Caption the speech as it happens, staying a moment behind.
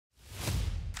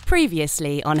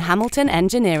Previously on Hamilton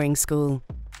Engineering School.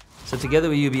 So together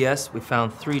with UBS, we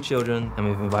found 3 children and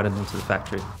we've invited them to the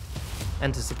factory.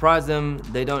 And to surprise them,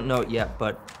 they don't know it yet,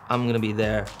 but I'm gonna be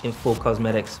there in full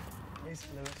cosmetics.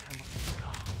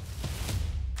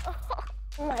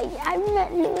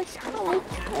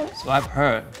 So I've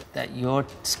heard that your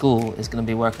school is gonna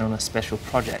be working on a special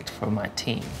project for my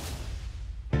team.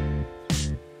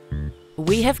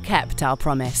 We have kept our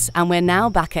promise, and we're now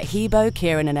back at Hebo,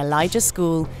 Kieran and Elijah's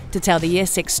school to tell the Year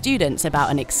 6 students about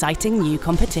an exciting new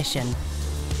competition.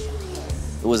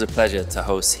 It was a pleasure to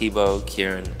host Hebo,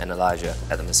 Kieran and Elijah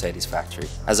at the Mercedes factory.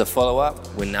 As a follow-up,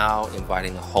 we're now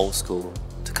inviting the whole school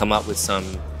to come up with some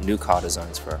new car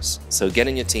designs for us. So get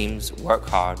in your teams, work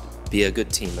hard, be a good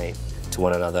teammate to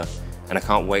one another, and I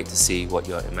can't wait to see what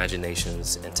your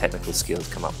imaginations and technical skills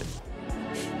come up with.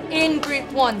 In Group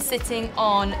 1, sitting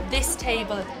on this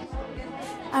table.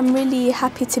 I'm really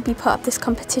happy to be part of this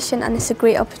competition and it's a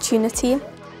great opportunity.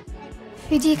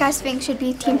 Who do you guys think should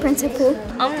be team principal?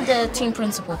 I'm the team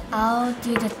principal. I'll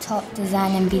do the top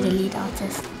design and be the lead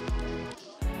artist.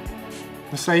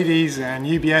 Mercedes and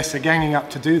UBS are ganging up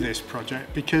to do this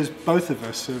project because both of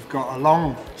us have got a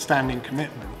long-standing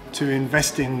commitment to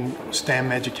invest in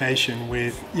STEM education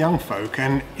with young folk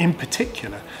and in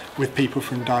particular with people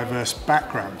from diverse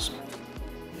backgrounds.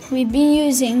 We've been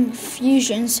using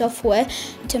Fusion software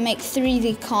to make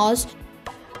 3D cars.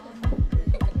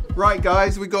 Right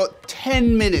guys, we've got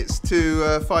 10 minutes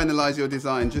to finalise your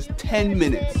design, just 10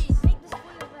 minutes.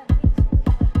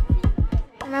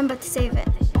 Remember to save it.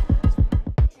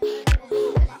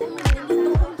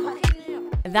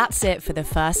 That's it for the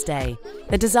first day.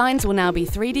 The designs will now be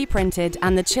 3D printed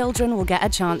and the children will get a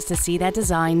chance to see their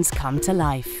designs come to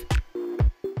life.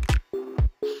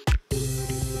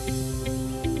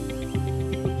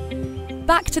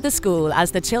 Back to the school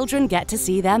as the children get to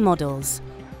see their models.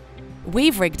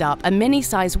 We've rigged up a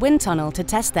mini-sized wind tunnel to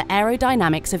test the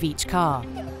aerodynamics of each car.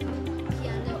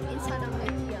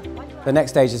 The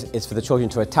next stage is for the children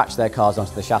to attach their cars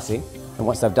onto the chassis. And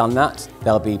once they've done that,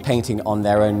 they'll be painting on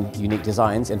their own unique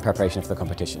designs in preparation for the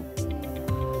competition.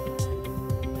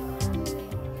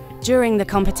 During the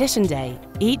competition day,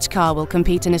 each car will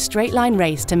compete in a straight-line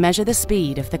race to measure the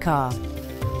speed of the car.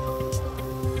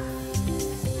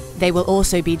 They will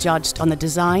also be judged on the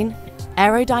design,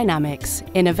 aerodynamics,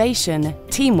 innovation,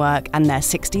 teamwork and their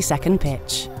 60-second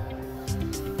pitch.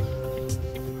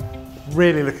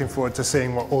 Really looking forward to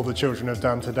seeing what all the children have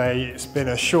done today. It's been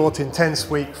a short, intense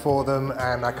week for them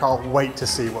and I can't wait to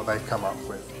see what they've come up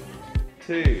with.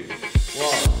 2,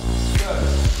 1, go!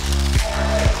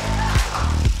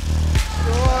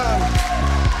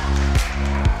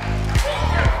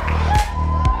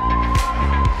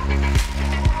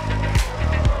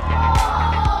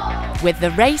 With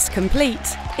the race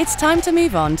complete, it's time to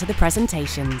move on to the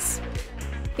presentations.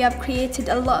 We have created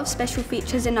a lot of special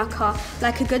features in our car,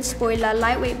 like a good spoiler,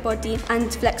 lightweight body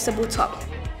and flexible top.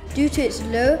 Due to its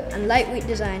low and lightweight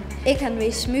design, it can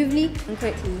race smoothly and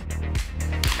quickly.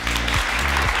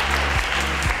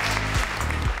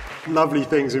 Lovely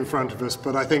things in front of us,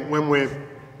 but I think when we're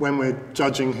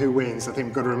judging who wins, I think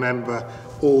we've got to remember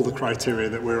all the criteria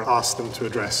that we're asked them to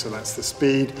address. So that's the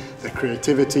speed, their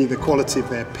creativity, the quality of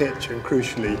their pitch, and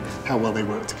crucially, how well they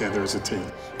work together as a team.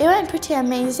 It went pretty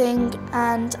amazing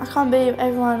and I can't believe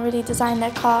everyone really designed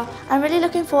their car. I'm really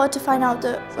looking forward to find out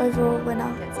the overall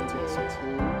winner.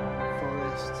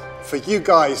 For you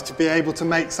guys to be able to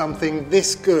make something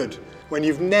this good when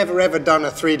you've never ever done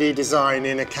a 3D design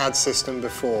in a CAD system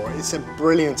before, it's a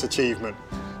brilliant achievement.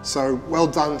 So well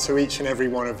done to each and every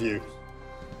one of you.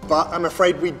 But I'm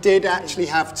afraid we did actually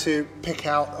have to pick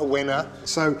out a winner.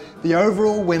 So the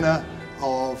overall winner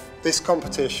of this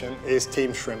competition is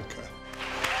Team Shrimker.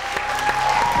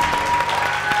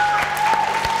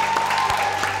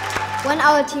 When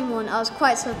our team won, I was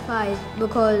quite surprised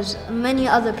because many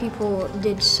other people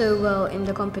did so well in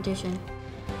the competition.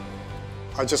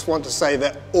 I just want to say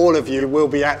that all of you will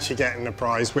be actually getting a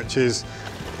prize, which is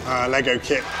a Lego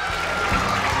kit.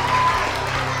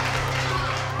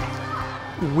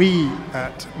 We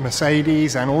at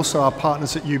Mercedes and also our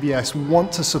partners at UBS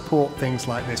want to support things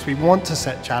like this. We want to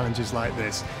set challenges like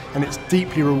this, and it's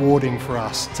deeply rewarding for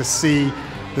us to see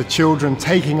the children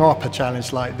taking up a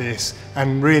challenge like this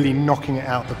and really knocking it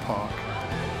out the park.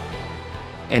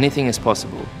 Anything is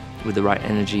possible with the right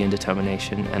energy and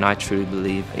determination, and I truly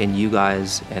believe in you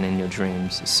guys and in your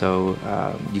dreams, so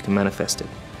you can manifest it.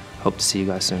 Hope to see you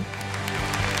guys soon.